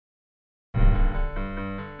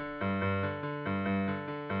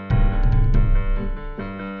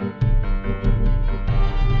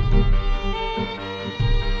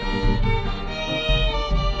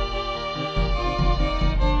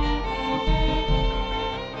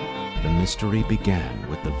mystery began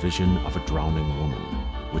with the vision of a drowning woman,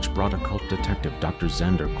 which brought occult detective Dr.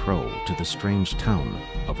 Xander Crow to the strange town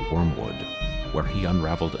of Wormwood, where he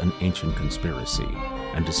unraveled an ancient conspiracy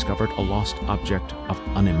and discovered a lost object of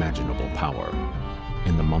unimaginable power.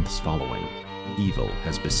 In the months following, evil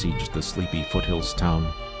has besieged the sleepy foothills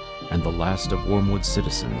town, and the last of Wormwood's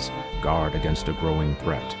citizens guard against a growing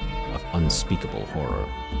threat of unspeakable horror.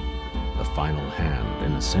 The final hand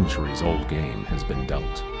in a centuries-old game has been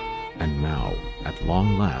dealt, and now, at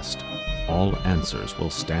long last, all answers will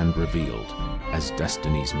stand revealed as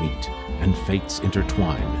destinies meet and fates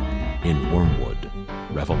intertwine in Wormwood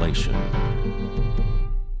Revelation.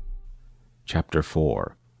 Chapter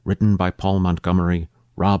 4, written by Paul Montgomery,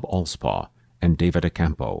 Rob Alspaugh, and David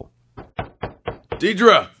Acampo.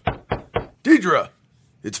 Deidre! Deidre!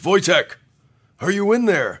 It's Wojtek! Are you in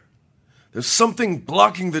there? There's something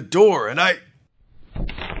blocking the door, and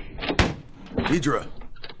Deidre,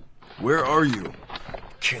 where are you?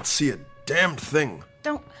 Can't see a damned thing.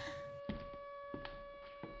 Don't...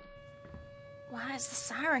 Why is the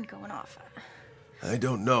siren going off? I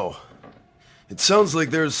don't know. It sounds like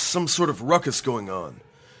there's some sort of ruckus going on.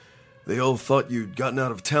 They all thought you'd gotten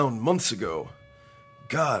out of town months ago.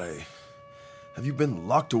 God, have you been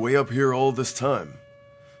locked away up here all this time?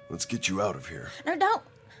 Let's get you out of here. No, don't.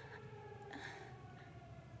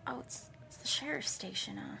 Oh, it's the sheriff's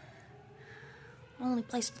station. Only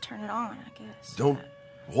place to turn it on, I guess. Don't...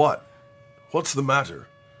 What? What's the matter?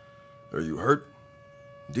 Are you hurt?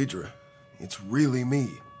 Deidre, it's really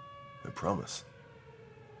me. I promise.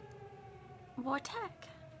 Wojtek.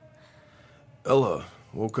 Ella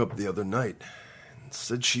woke up the other night and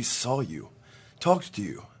said she saw you, talked to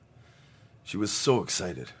you. She was so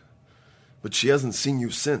excited. But she hasn't seen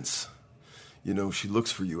you since. You know, she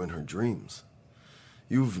looks for you in her dreams.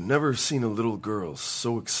 You've never seen a little girl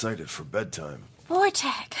so excited for bedtime.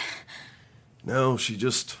 Wojtek. Now she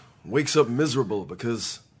just wakes up miserable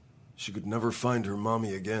because she could never find her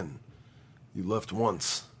mommy again. You left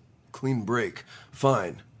once. Clean break.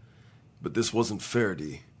 Fine. But this wasn't fair,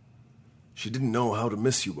 Dee. She didn't know how to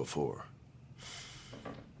miss you before.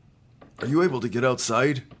 Are you able to get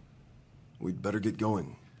outside? We'd better get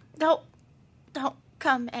going. Don't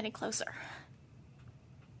come any closer.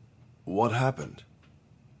 What happened?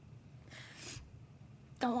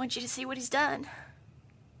 Don't want you to see what he's done.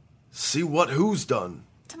 See what who's done?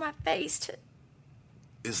 To my face,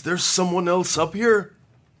 Is there someone else up here?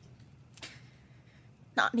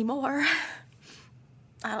 Not anymore.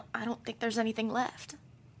 I don't think there's anything left.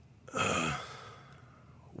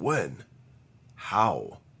 When?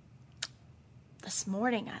 How? This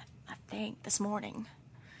morning, I think. This morning.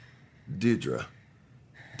 Deidre,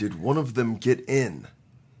 did one of them get in?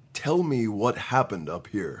 Tell me what happened up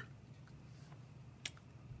here.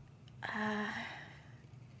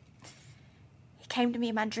 He came to me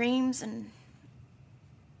in my dreams, and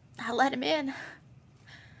I let him in.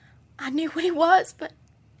 I knew what he was, but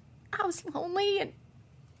I was lonely, and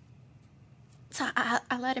so I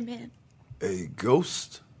let him in. A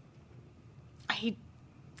ghost? He'd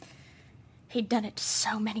done it to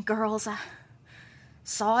so many girls. I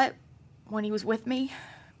saw it when he was with me.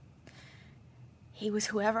 He was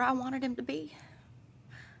whoever I wanted him to be.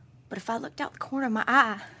 But if I looked out the corner of my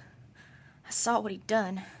eye, I saw what he'd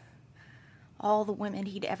done. All the women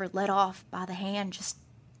he'd ever let off by the hand just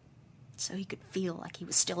so he could feel like he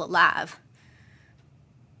was still alive.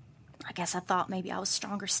 I guess I thought maybe I was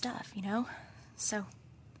stronger stuff, you know? So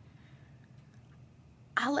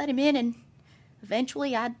I let him in, and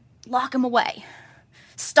eventually I'd lock him away,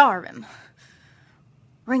 starve him,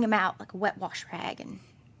 wring him out like a wet wash rag, and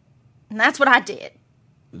that's what I did.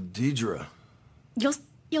 Deidre.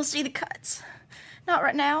 You'll see the cuts. Not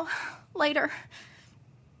right now. Later.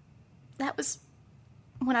 That was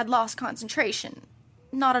when I'd lost concentration.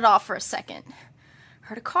 Nodded off for a second.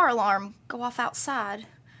 Heard a car alarm go off outside.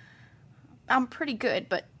 I'm pretty good,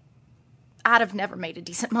 but I'd have never made a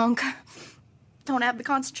decent monk. Don't have the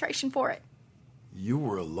concentration for it. You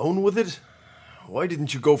were alone with it? Why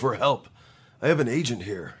didn't you go for help? I have an agent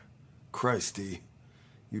here. Christ, Dee.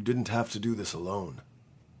 You didn't have to do this alone.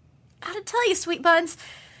 Gotta tell you, sweet buns,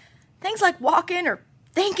 things like walking or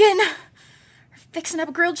thinking or fixing up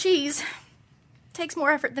a grilled cheese takes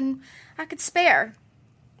more effort than I could spare.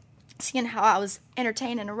 Seeing how I was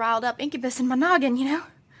entertaining a riled up incubus in my noggin, you know?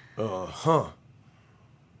 Uh-huh.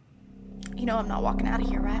 You know I'm not walking out of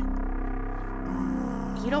here, right?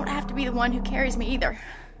 You don't have to be the one who carries me either.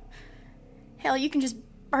 Hell, you can just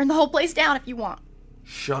burn the whole place down if you want.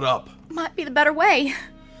 Shut up. Might be the better way.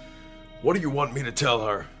 What do you want me to tell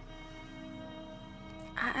her?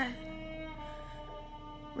 I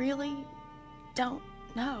really don't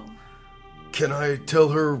know. Can I tell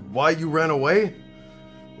her why you ran away?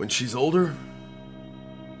 When she's older?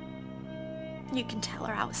 You can tell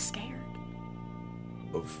her I was scared.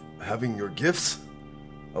 Of having your gifts?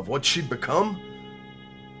 Of what she'd become?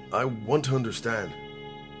 I want to understand.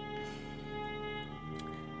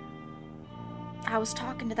 I was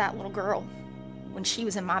talking to that little girl when she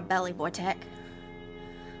was in my belly, Wojtek.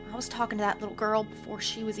 I was talking to that little girl before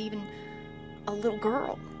she was even a little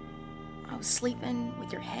girl. I was sleeping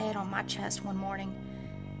with your head on my chest one morning,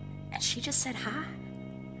 and she just said hi.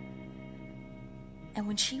 And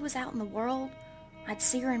when she was out in the world, I'd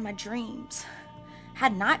see her in my dreams.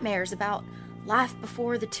 Had nightmares about life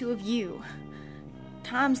before the two of you.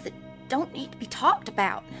 Times that don't need to be talked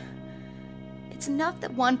about. It's enough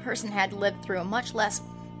that one person had lived through, much less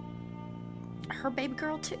her baby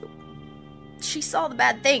girl too. She saw the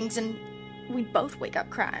bad things, and we'd both wake up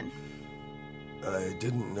crying. I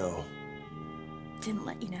didn't know. Didn't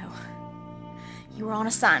let you know. You were on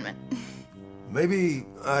assignment. Maybe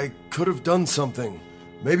I could have done something.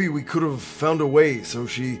 Maybe we could have found a way so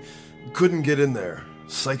she couldn't get in there.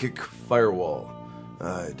 Psychic firewall.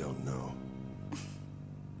 I don't know.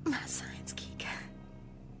 My science geek.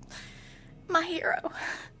 My hero.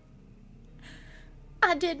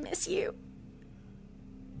 I did miss you.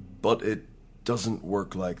 But it doesn't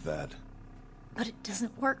work like that. But it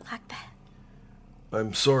doesn't work like that.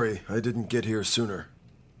 I'm sorry I didn't get here sooner.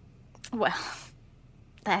 Well,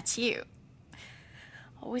 that's you.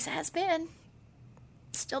 Always has been.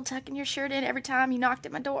 Still tucking your shirt in every time you knocked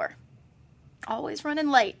at my door. Always running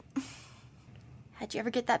late. How'd you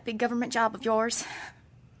ever get that big government job of yours?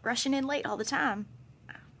 Rushing in late all the time.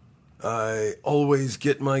 I always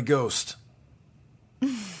get my ghost.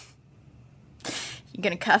 You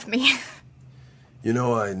gonna cuff me? You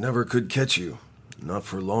know, I never could catch you. Not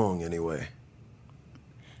for long, anyway.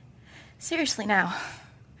 Seriously now.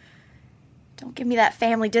 Don't give me that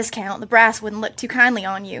family discount. The brass wouldn't look too kindly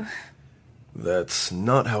on you. That's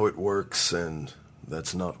not how it works, and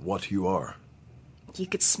that's not what you are. You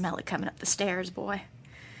could smell it coming up the stairs, boy.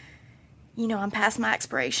 You know I'm past my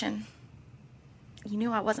expiration. You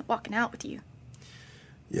knew I wasn't walking out with you.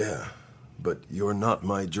 Yeah, but you're not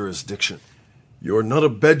my jurisdiction. You're not a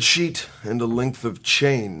bedsheet and a length of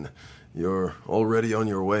chain. You're already on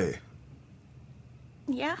your way.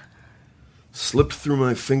 Yeah? Slipped through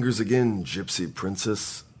my fingers again, gypsy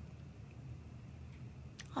princess.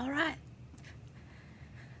 All right.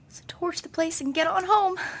 So torch the place and get on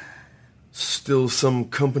home. Still some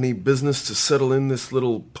company business to settle in this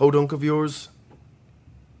little podunk of yours?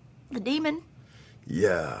 The demon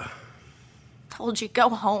Yeah. told you go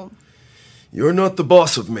home. You're not the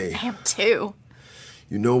boss of me. I am too.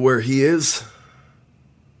 You know where he is?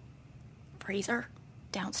 Freezer,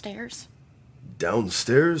 downstairs.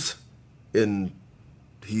 Downstairs?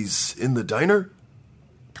 He's in the diner?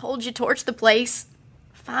 Told you torch the place.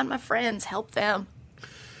 Find my friends, help them.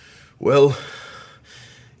 Well,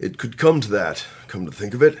 it could come to that, come to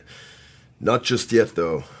think of it. Not just yet,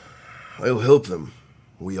 though. I'll help them.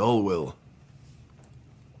 We all will.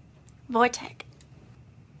 Wojtek,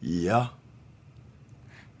 Yeah?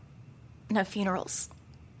 no funerals.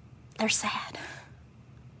 They're sad.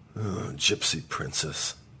 Oh, gypsy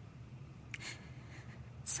princess.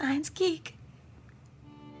 Science geek.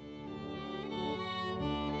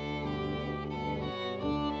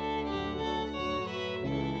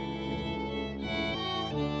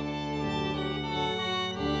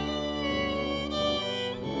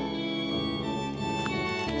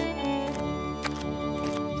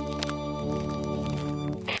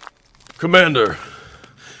 Commander,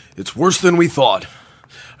 it's worse than we thought.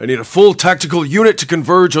 I need a full tactical unit to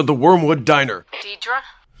converge on the Wormwood Diner. Deidre?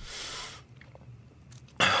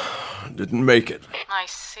 Didn't make it. I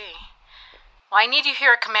see. Well, I need you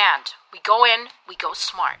here at command. We go in, we go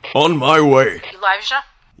smart. On my way. Elijah?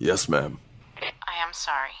 Yes, ma'am. I am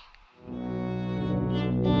sorry.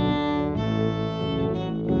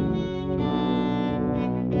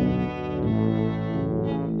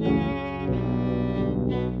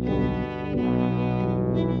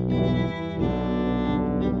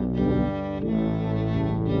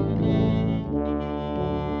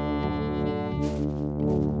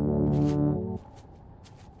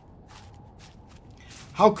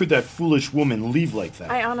 How could that foolish woman leave like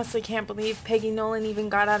that? I honestly can't believe Peggy Nolan even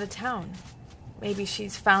got out of town. Maybe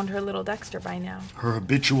she's found her little Dexter by now. Her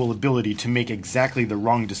habitual ability to make exactly the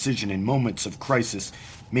wrong decision in moments of crisis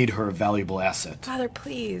made her a valuable asset. Father,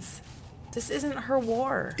 please. This isn't her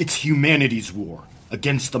war. It's humanity's war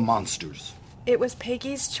against the monsters. It was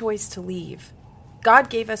Peggy's choice to leave.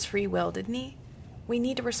 God gave us free will, didn't he? We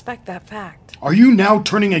need to respect that fact. Are you now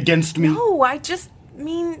turning against me? No, I just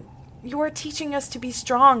mean You are teaching us to be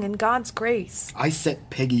strong in God's grace. I set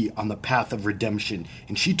Peggy on the path of redemption,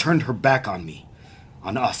 and she turned her back on me,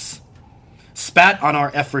 on us. Spat on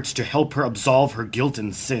our efforts to help her absolve her guilt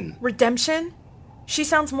and sin. Redemption? She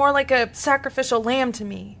sounds more like a sacrificial lamb to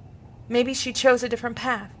me. Maybe she chose a different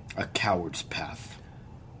path. A coward's path.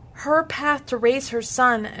 Her path to raise her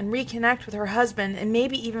son and reconnect with her husband and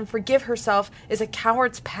maybe even forgive herself is a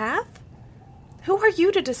coward's path? Who are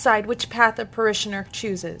you to decide which path a parishioner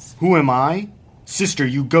chooses? Who am I? Sister,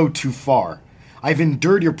 you go too far. I've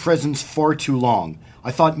endured your presence far too long.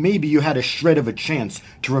 I thought maybe you had a shred of a chance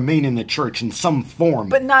to remain in the church in some form.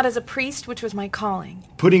 But not as a priest, which was my calling.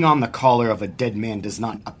 Putting on the collar of a dead man does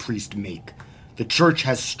not a priest make. The church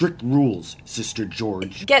has strict rules, Sister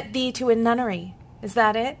George. Get thee to a nunnery. Is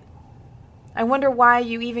that it? I wonder why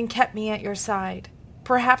you even kept me at your side.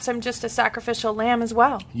 Perhaps I'm just a sacrificial lamb as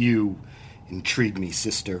well. You intrigue me,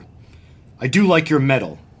 sister. I do like your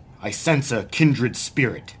mettle. I sense a kindred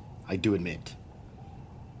spirit, I do admit.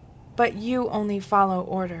 But you only follow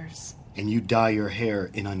orders. And you dye your hair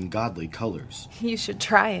in ungodly colors. You should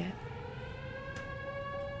try it.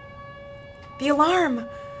 The alarm!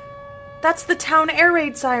 That's the town air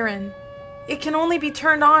raid siren. It can only be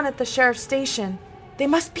turned on at the sheriff's station. They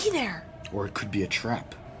must be there. Or it could be a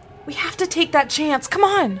trap. We have to take that chance. Come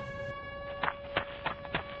on!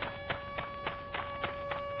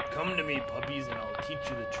 Come to me, puppies, and I'll teach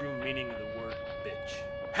you the true meaning of the word bitch.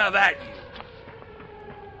 Have at you!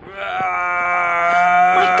 My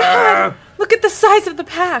God! Look at the size of the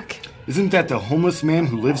pack! Isn't that the homeless man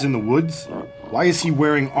who lives in the woods? Why is he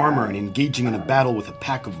wearing armor and engaging in a battle with a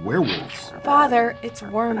pack of werewolves? Father, it's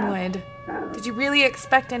Wormwood. Did you really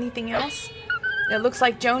expect anything else? It looks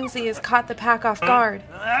like Jonesy has caught the pack off guard.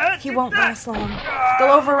 He won't last long. They'll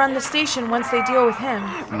overrun the station once they deal with him.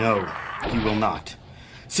 No, he will not.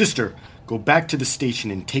 Sister, go back to the station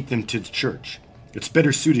and take them to the church. It's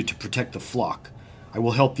better suited to protect the flock. I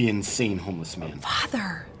will help the insane homeless man.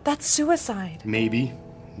 Father, that's suicide. Maybe,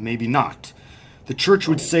 maybe not. The church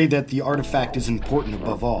would say that the artifact is important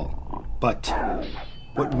above all. But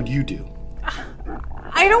what would you do?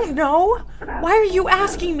 I don't know. Why are you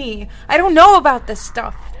asking me? I don't know about this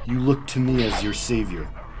stuff. You look to me as your savior,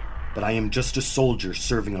 but I am just a soldier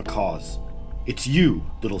serving a cause. It's you,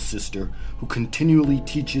 little sister, who continually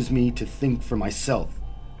teaches me to think for myself.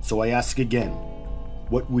 So I ask again,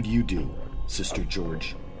 what would you do, Sister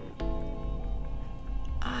George?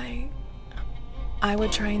 I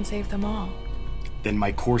would try and save them all. Then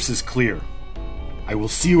my course is clear. I will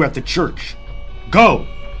see you at the church. Go!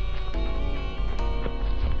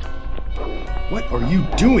 What are you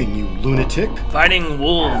doing, you lunatic? Fighting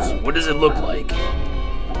wolves. What does it look like?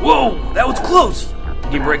 Whoa! That was close!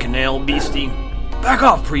 Did you break a nail, beastie? Back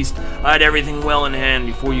off, priest. I had everything well in hand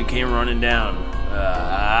before you came running down.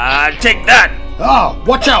 Take that! Ah,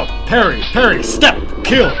 watch out! Parry, step,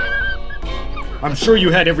 kill! I'm sure you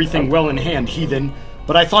had everything well in hand, heathen,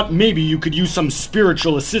 but I thought maybe you could use some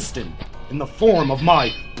spiritual assistance in the form of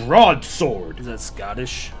my broadsword. Is that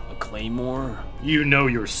Scottish? A claymore? You know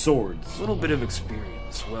your swords. A little bit of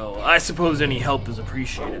experience. Well, I suppose any help is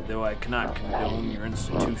appreciated, though I cannot condone your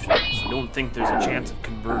institutions. I don't think there's a chance of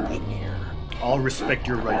conversion here. I'll respect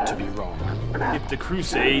your right to be wrong. If the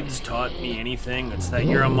Crusades taught me anything, it's that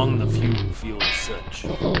you're among the few who feel as such.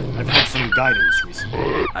 I've had some guidance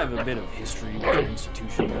recently. I have a bit of history with your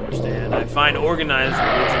institution, you understand. I find organized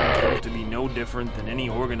religion tends to be no different than any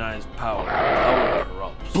organized power. Power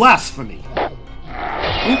corrupts. Blasphemy!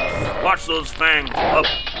 Oops, watch those fangs, pup.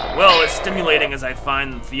 Well, as stimulating as I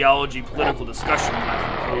find the theology political discussion I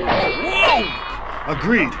propose. Whoa!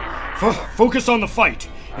 Agreed. Focus on the fight.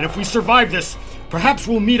 And if we survive this, perhaps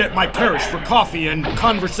we'll meet at my parish for coffee and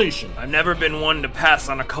conversation. I've never been one to pass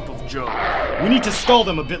on a cup of joe. We need to stall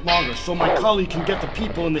them a bit longer so my colleague can get the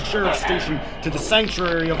people in the sheriff's station to the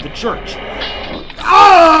sanctuary of the church.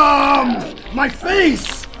 My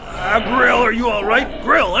face! Grill, are you all right?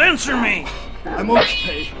 Grill, answer me! I'm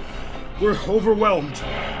okay. We're overwhelmed.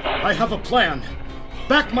 I have a plan.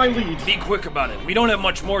 Back my lead. Be quick about it. We don't have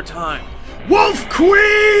much more time. Wolf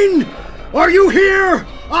Queen! Are you here?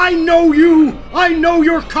 I know you! I know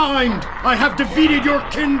your kind! I have defeated your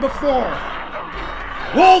kin before!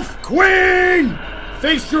 Wolf Queen!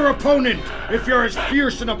 Face your opponent, if you're as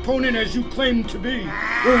fierce an opponent as you claim to be.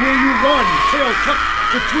 Or will you run, tail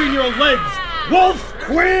tucked between your legs? Wolf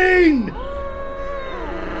Queen!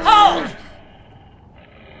 Hold!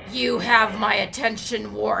 You have my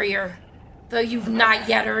attention, warrior, though you've not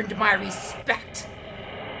yet earned my respect.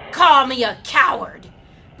 Call me a coward,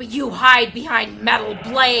 but you hide behind metal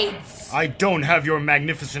blades. I don't have your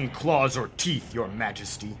magnificent claws or teeth, your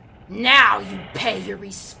majesty. Now you pay your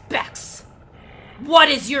respects. What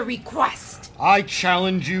is your request? I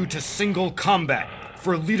challenge you to single combat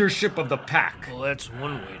for leadership of the pack. Well, that's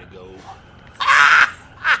one way to go.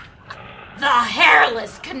 The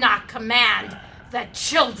Hairless cannot command the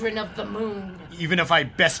Children of the Moon. Even if I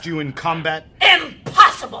best you in combat,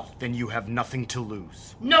 Impossible! then you have nothing to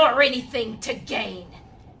lose. Nor anything to gain.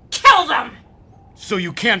 Kill them! So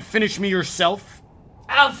you can't finish me yourself?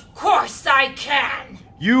 Of course I can!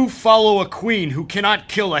 You follow a queen who cannot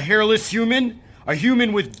kill a hairless human? A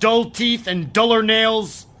human with dull teeth and duller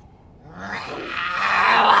nails?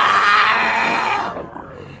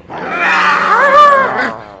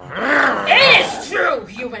 It is true,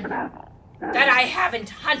 human, that I haven't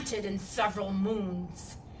hunted in several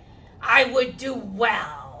moons. I would do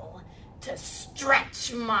well to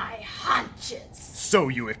stretch my haunches. So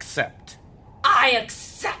you accept. I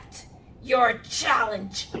accept your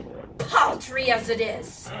challenge, paltry as it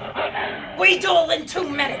is. We duel in 2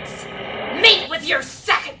 minutes. Meet with your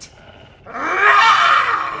second.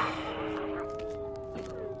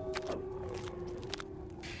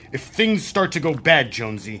 If things start to go bad,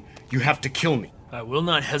 Jonesy, you have to kill me. I will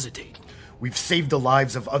not hesitate. We've saved the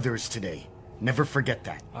lives of others today. Never forget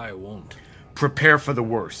that. I won't. Prepare for the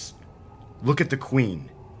worst. Look at the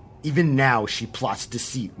queen. Even now she plots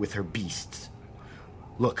deceit with her beasts.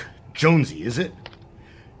 Look, Jonesy, is it?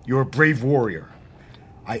 You're a brave warrior.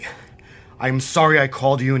 I am sorry I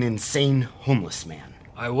called you an insane homeless man.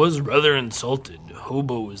 I was rather insulted.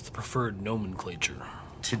 Hobo is the preferred nomenclature.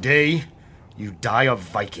 Today, you die a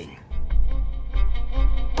Viking.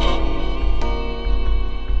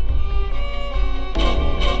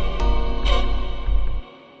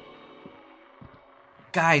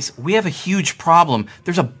 Guys, we have a huge problem.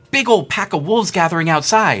 There's a big old pack of wolves gathering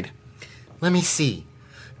outside. Let me see.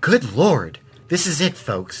 Good Lord. This is it,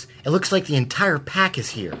 folks. It looks like the entire pack is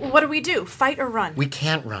here. What do we do? Fight or run? We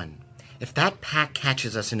can't run. If that pack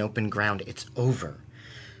catches us in open ground, it's over.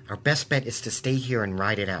 Our best bet is to stay here and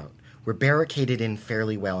ride it out. We're barricaded in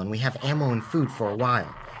fairly well, and we have ammo and food for a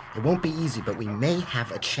while. It won't be easy, but we may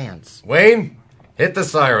have a chance. Wayne, hit the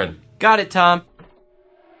siren. Got it, Tom.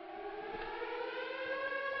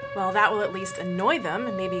 Well, that will at least annoy them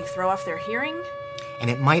and maybe throw off their hearing. And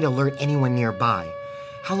it might alert anyone nearby.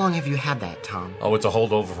 How long have you had that, Tom? Oh, it's a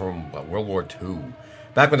holdover from World War II.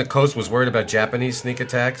 Back when the coast was worried about Japanese sneak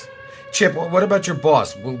attacks. Chip, what about your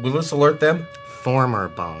boss? Will this alert them? Former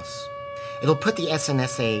boss. It'll put the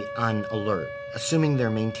SNSA on alert, assuming they're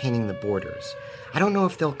maintaining the borders. I don't know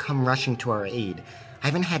if they'll come rushing to our aid. I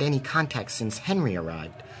haven't had any contact since Henry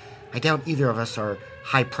arrived. I doubt either of us are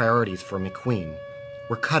high priorities for McQueen.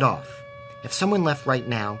 We're cut off. If someone left right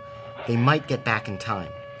now, they might get back in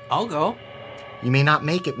time. I'll go. You may not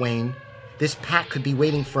make it, Wayne. This pack could be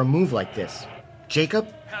waiting for a move like this.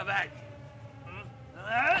 Jacob? How about?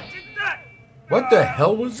 What the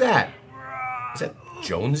hell was that? Is that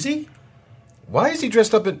Jonesy? Why is he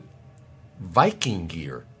dressed up in Viking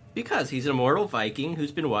gear? Because he's an immortal Viking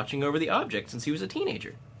who's been watching over the object since he was a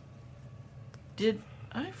teenager. Did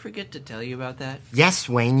I forget to tell you about that? Yes,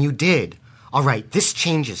 Wayne, you did. All right, this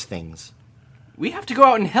changes things. We have to go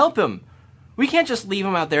out and help him. We can't just leave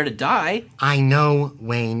him out there to die. I know,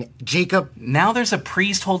 Wayne. Jacob... Now there's a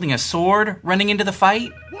priest holding a sword running into the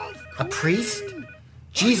fight? A priest?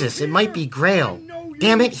 Jesus, it might be Grail.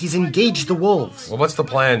 Damn it, he's engaged the wolves. Well, what's the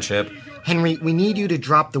plan, Chip? Henry, we need you to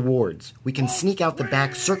drop the wards. We can sneak out the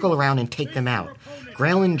back, circle around, and take them out.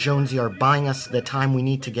 Grail and Jonesy are buying us the time we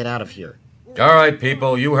need to get out of here. All right,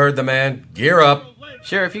 people, you heard the man. Gear up.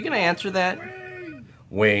 Sheriff, you gonna answer that?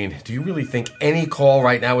 Wayne, do you really think any call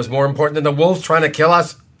right now is more important than the wolves trying to kill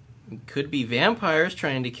us? Could be vampires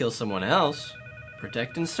trying to kill someone else.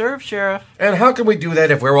 Protect and serve, Sheriff. And how can we do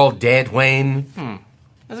that if we're all dead, Wayne?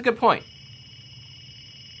 That's a good point.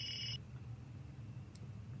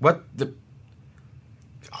 What the...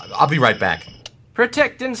 I'll be right back.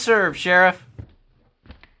 Protect and serve, Sheriff.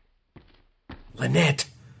 Lynette,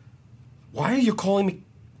 why are you calling me...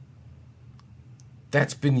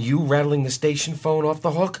 That's been you rattling the station phone off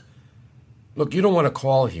the hook? Look, you don't want to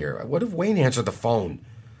call here. What if Wayne answered the phone?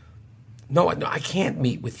 No, I can't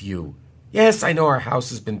meet with you. Yes, I know our house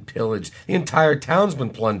has been pillaged. The entire town's been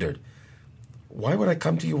plundered. Why would I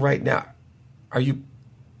come to you right now? Are you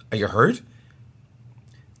hurt?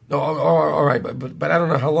 No, all right, but I don't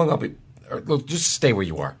know how long I'll be... Look, just stay where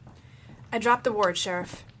you are. I dropped the ward,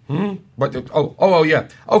 Sheriff. What? Oh, yeah.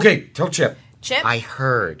 Okay, tell Chip. Chip? I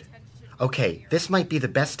heard. Okay, this might be the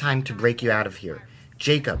best time to break you out of here.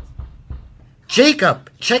 Jacob! Check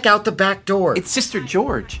out the back door! It's Sister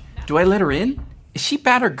George. Do I let her in? Is she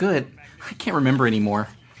bad or good? I can't remember anymore.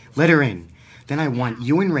 Let her in. Then I want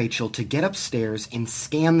you and Rachel to get upstairs and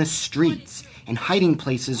scan the streets and hiding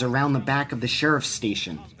places around the back of the sheriff's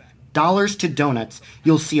station. Dollars to donuts,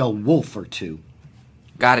 you'll see a wolf or two.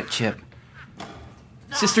 Got it, Chip.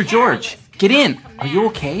 Sister George, get in. Are you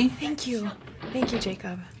okay? Thank you. Thank you,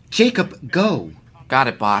 Jacob. Jacob, go. Got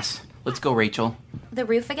it, boss. Let's go, Rachel. The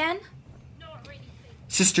roof again?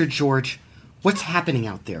 Sister George, what's happening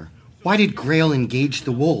out there? Why did Grail engage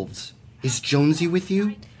the wolves? Is Jonesy with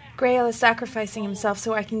you? Grail is sacrificing himself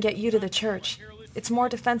so I can get you to the church. It's more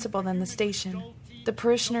defensible than the station. The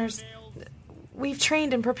parishioners... We've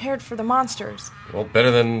trained and prepared for the monsters. Well,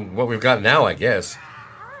 better than what we've got now, I guess.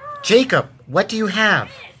 Jacob, what do you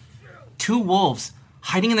have? 2 wolves,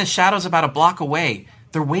 hiding in the shadows about a block away.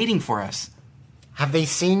 They're waiting for us. Have they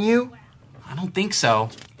seen you? I don't think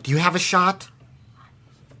so. Do you have a shot?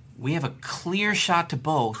 We have a clear shot to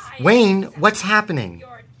both. Wayne, what's happening?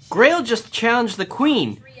 Grail just challenged the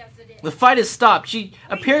queen. The fight has stopped. She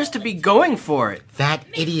appears to be going for it. That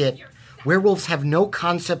idiot. Werewolves have no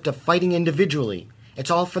concept of fighting individually. It's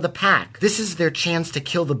all for the pack. This is their chance to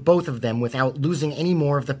kill the both of them without losing any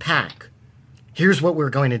more of the pack. Here's what we're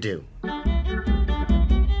going to do.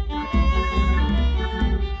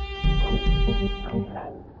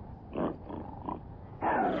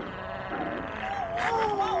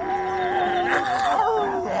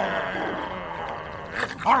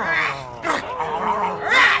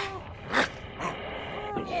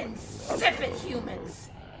 Insipid humans!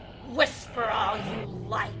 Whisper all you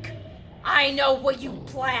like. I know what you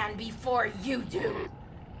plan before you do.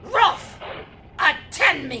 Rolf!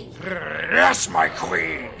 Attend me! Yes, my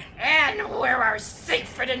queen. And where are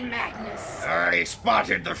Siegfried and Magnus? I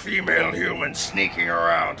spotted the female humans sneaking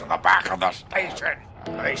around to the back of the station.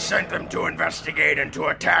 I sent them to investigate and to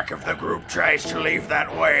attack if the group tries to leave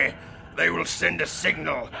that way. They will send a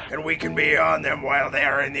signal, and we can be on them while they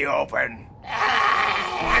are in the open.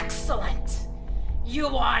 Excellent! You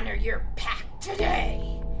honor your pack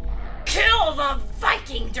today. Kill the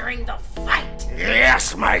Viking during the fight!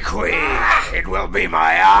 Yes, my queen! It will be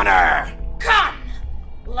my honor! Come!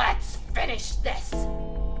 Let's finish this.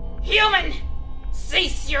 Human,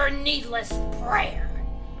 cease your needless prayer.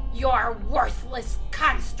 Your worthless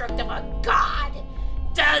construct of a god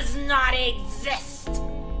does not exist.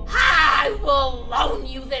 I will loan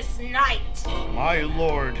you this night. My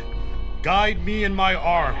lord, guide me in my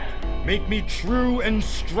arm. Make me true and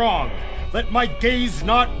strong. Let my gaze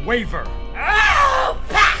not waver. Oh,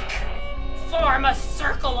 pack! Form a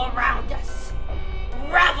circle around us.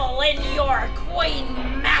 Revel in your Queen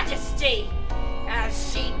Majesty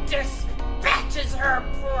as she dispatches her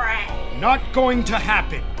prey. Not going to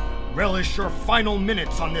happen. Relish your final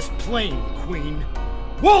minutes on this plane, Queen.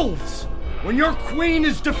 Wolves! When your queen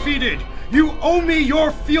is defeated, you owe me your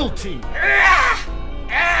fealty.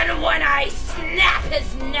 And when I snap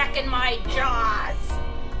his neck in my jaws,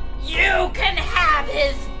 you can have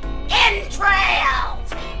his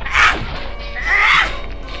entrails!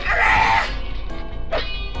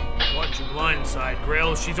 Watch your blind side,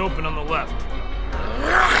 Grail. She's open on the left.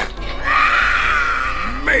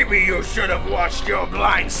 Maybe you should have watched your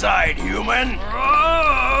blind side, human.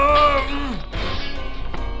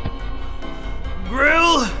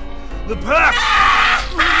 Grail, the pack!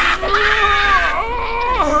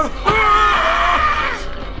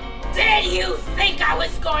 Did you think I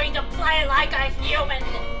was going to play like a human?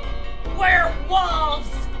 We're wolves!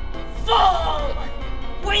 Fool!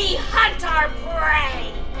 We hunt our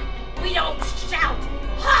prey! We don't shout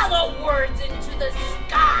hollow words into the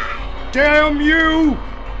sky! Damn you!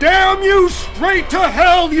 Damn you straight to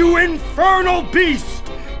hell, you infernal beast!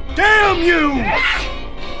 Damn you!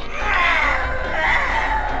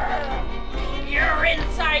 Your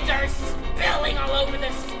insides are spilling all over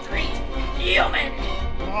the street, human!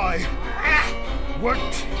 Why? What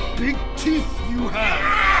big teeth you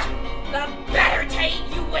have! The better to eat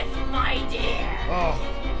you with, my dear! Oh,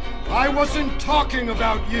 I wasn't talking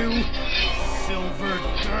about you, Silver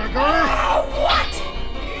Dagger! Oh, what?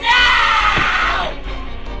 No!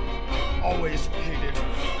 Always hated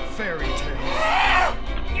fairy tales.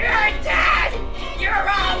 You're dead! You're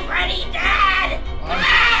already dead!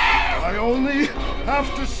 I only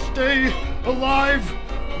have to stay alive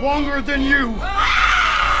longer than you.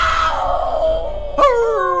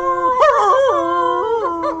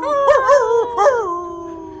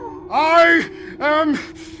 I am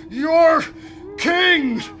your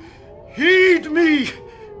king. Heed me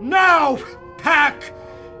now, pack.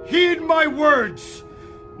 Heed my words.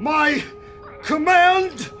 My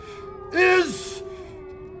command is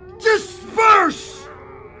disperse.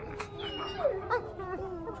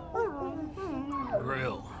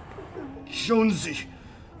 Grail. Jonesy.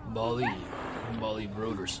 Bali, Bali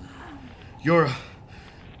Broderson. You're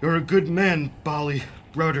a good man, Bali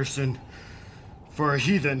Broderson. For a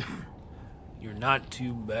heathen. You're not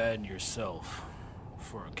too bad yourself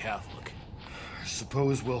for a Catholic. I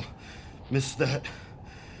suppose we'll miss that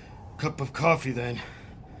cup of coffee then.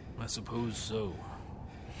 I suppose so.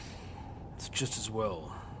 It's just as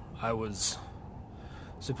well. I was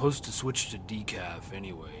supposed to switch to decaf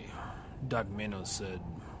anyway. Doc Mano said it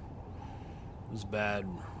was bad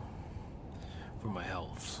for my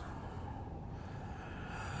health.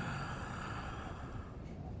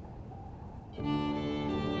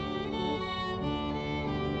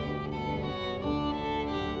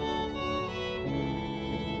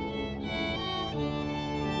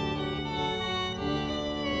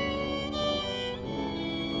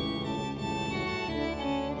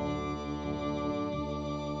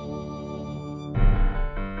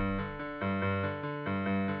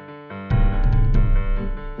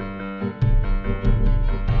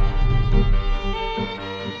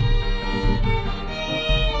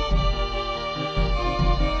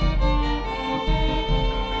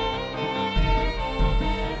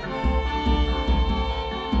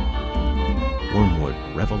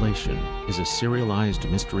 Revelation is a serialized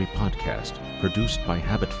mystery podcast produced by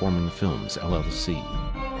Habit Forming Films, LLC.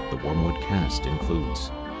 The Wormwood cast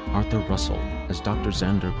includes Arthur Russell as Dr.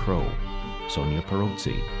 Xander Crow, Sonia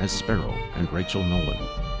Perozzi as Sparrow and Rachel Nolan,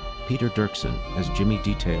 Peter Dirksen as Jimmy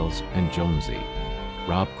Details and Jonesy,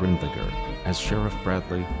 Rob Grindliger as Sheriff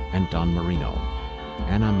Bradley and Don Marino,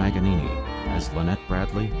 Anna Maganini as Lynette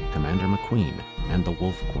Bradley, Commander McQueen, and the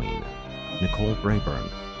Wolf Queen, Nicole Brayburn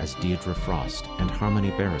as Deidre Frost and Harmony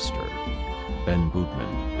Barrister, Ben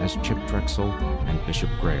Boodman as Chip Drexel and Bishop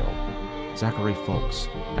Grail, Zachary Folks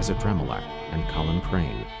as Adremelak and Colin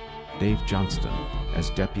Crane, Dave Johnston as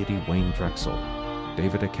Deputy Wayne Drexel,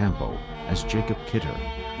 David Acampo as Jacob Kidder,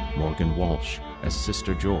 Morgan Walsh as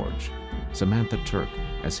Sister George, Samantha Turk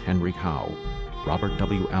as Henry Howe, Robert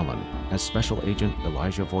W. Allen as Special Agent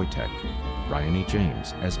Elijah Wojtek, Ryan E.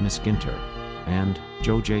 James as Miss Ginter, and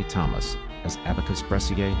Joe J. Thomas as Abacus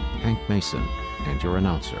Bressier, Hank Mason, and your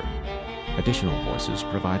announcer. Additional voices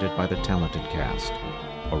provided by the talented cast.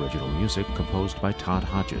 Original music composed by Todd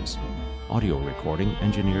Hodges. Audio recording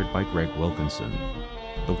engineered by Greg Wilkinson.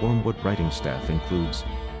 The Wormwood writing staff includes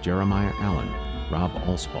Jeremiah Allen, Rob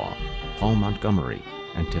Alspaugh, Paul Montgomery,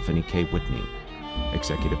 and Tiffany K. Whitney.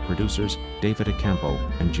 Executive producers David Acampo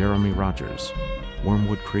and Jeremy Rogers.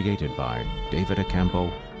 Wormwood created by David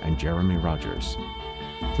Acampo and Jeremy Rogers.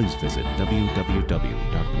 Please visit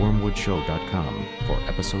www.wormwoodshow.com for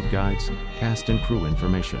episode guides, cast and crew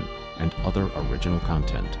information, and other original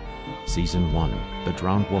content. Season 1, The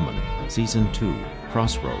Drowned Woman, Season 2,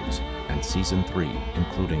 Crossroads, and Season 3,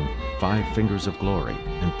 including 5 Fingers of Glory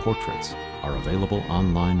and Portraits, are available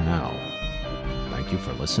online now. Thank you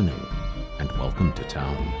for listening, and welcome to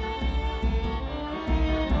town.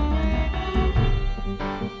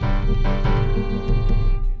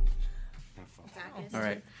 All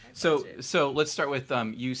right. So let's start with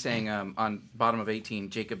you saying on bottom of 18,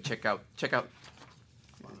 Jacob, check out the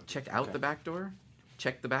back door.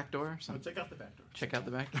 Check the back door. Check out the back door. Check out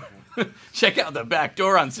the back door. Check out the back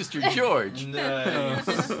door on Sister George. Nice.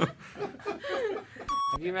 Have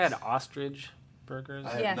you ever had ostrich burgers?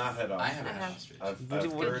 I have not had ostrich. I haven't had ostrich. I've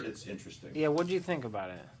heard it's interesting. Yeah, what do you think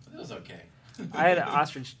about it? It was okay. I had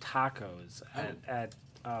ostrich tacos at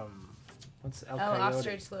what's El Coyote?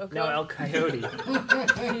 Ostrich Loco. No, El Coyote.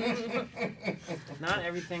 Not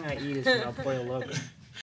everything I eat is from El Pollo Loco.